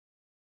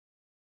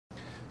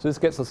So this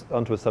gets us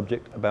onto a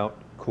subject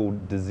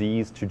called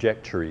disease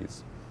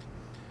trajectories.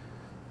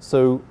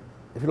 So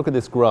if you look at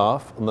this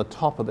graph, on the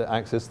top of the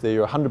axis there,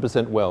 you're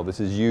 100% well. This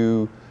is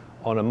you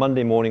on a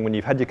Monday morning when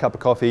you've had your cup of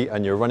coffee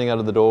and you're running out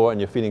of the door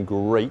and you're feeling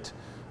great,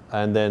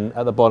 and then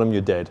at the bottom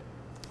you're dead.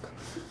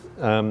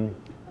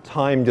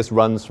 Time just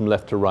runs from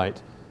left to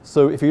right.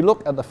 So if you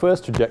look at the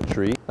first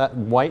trajectory, that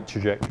white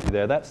trajectory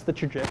there, that's the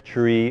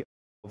trajectory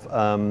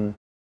of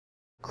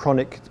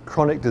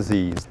chronic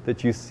disease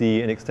that you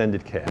see in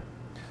extended care.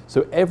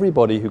 So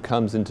everybody who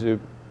comes into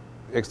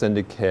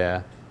extended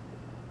care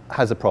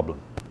has a problem.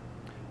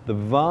 The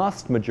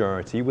vast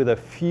majority, with a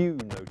few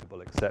notable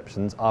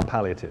exceptions, are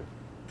palliative.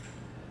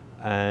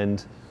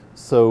 And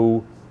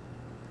so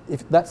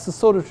if that's the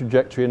sort of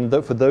trajectory, and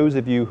for those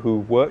of you who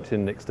worked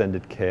in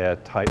extended care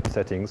type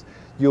settings,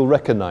 you'll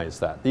recognize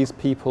that. These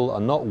people are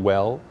not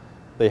well,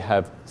 they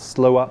have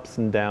slow ups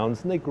and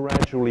downs, and they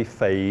gradually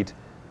fade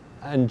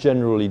and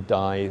generally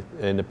die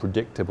in a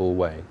predictable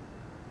way.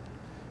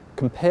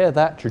 Compare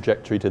that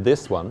trajectory to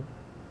this one.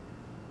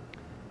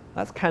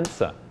 That's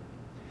cancer.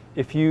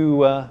 If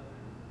you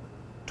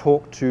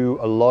talk to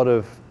a lot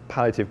of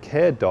palliative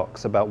care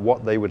docs about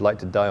what they would like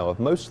to die of,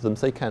 most of them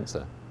say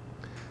cancer.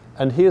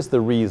 And here's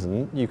the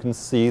reason. You can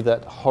see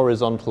that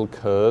horizontal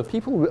curve.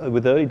 People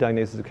with early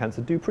diagnosis of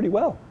cancer do pretty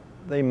well.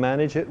 They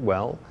manage it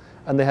well,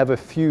 and they have a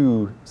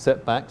few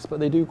setbacks, but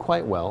they do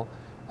quite well.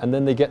 And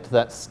then they get to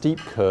that steep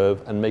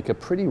curve and make a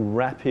pretty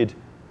rapid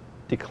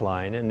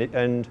decline.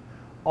 And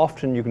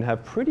often you can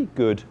have pretty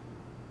good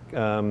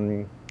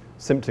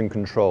symptom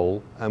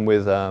control, and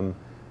with an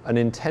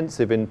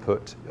intensive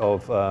input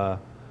of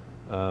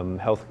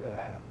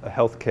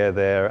healthcare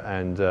there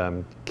and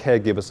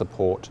caregiver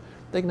support,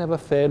 they can have a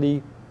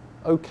fairly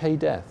okay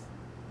death.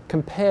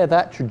 Compare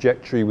that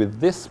trajectory with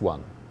this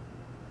one.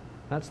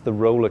 That's the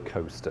roller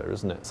coaster,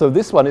 isn't it? So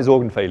this one is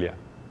organ failure.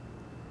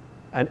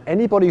 And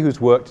anybody who's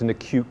worked in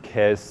acute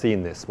care has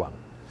seen this one.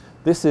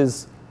 This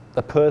is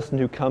a person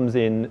who comes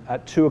in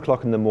at 2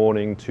 o'clock in the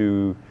morning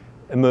to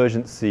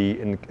emergency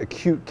in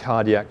acute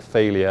cardiac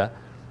failure,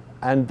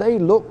 and they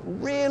look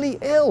really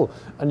ill.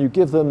 And you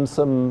give them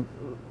some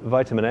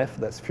vitamin F,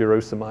 that's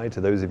furosemide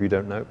to those of you who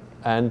don't know,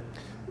 and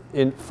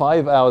in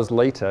 5 hours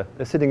later,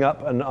 they're sitting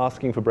up and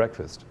asking for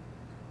breakfast.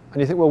 And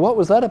you think, well, what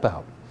was that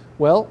about?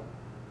 Well,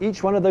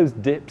 each one of those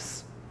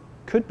dips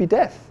could be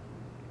death.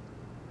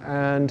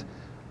 And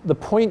the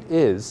point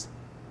is,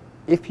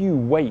 if you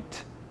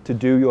wait to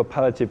do your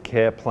palliative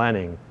care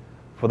planning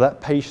for that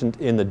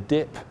patient in the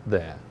dip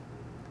there,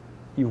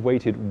 you've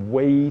waited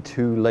way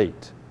too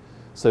late.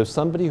 So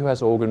somebody who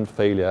has organ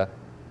failure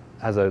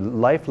has a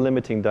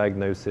life-limiting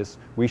diagnosis.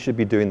 We should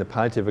be doing the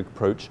palliative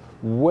approach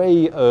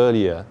way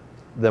earlier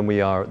than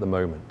we are at the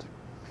moment.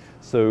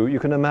 So you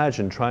can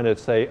imagine trying to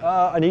say,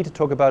 I need to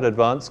talk about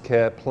advanced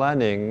care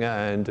planning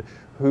and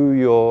who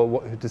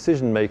your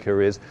decision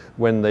maker is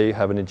when they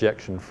have an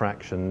ejection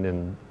fraction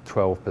in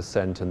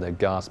 12% and they're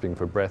gasping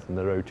for breath and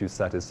their O2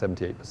 sat is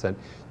 78%.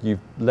 You've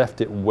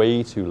left it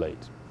way too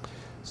late.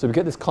 So we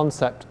get this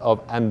concept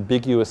of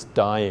ambiguous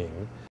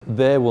dying.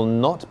 There will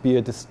not be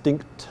a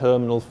distinct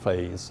terminal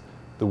phase.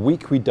 The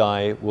week we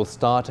die will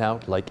start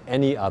out like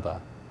any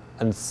other,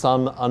 and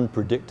some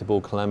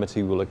unpredictable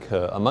calamity will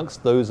occur.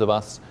 Amongst those of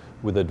us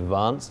with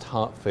advanced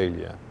heart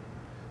failure,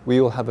 we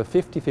will have a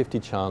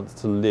 50-50 chance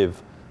to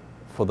live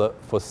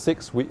for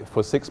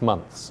 6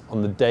 months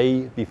on the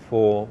day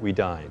before we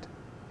died.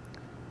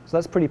 So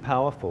that's pretty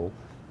powerful.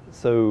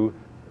 So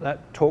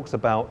that talks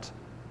about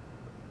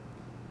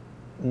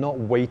not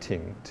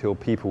waiting till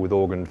people with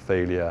organ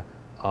failure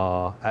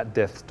are at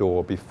death's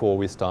door before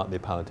we start the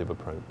palliative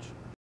approach.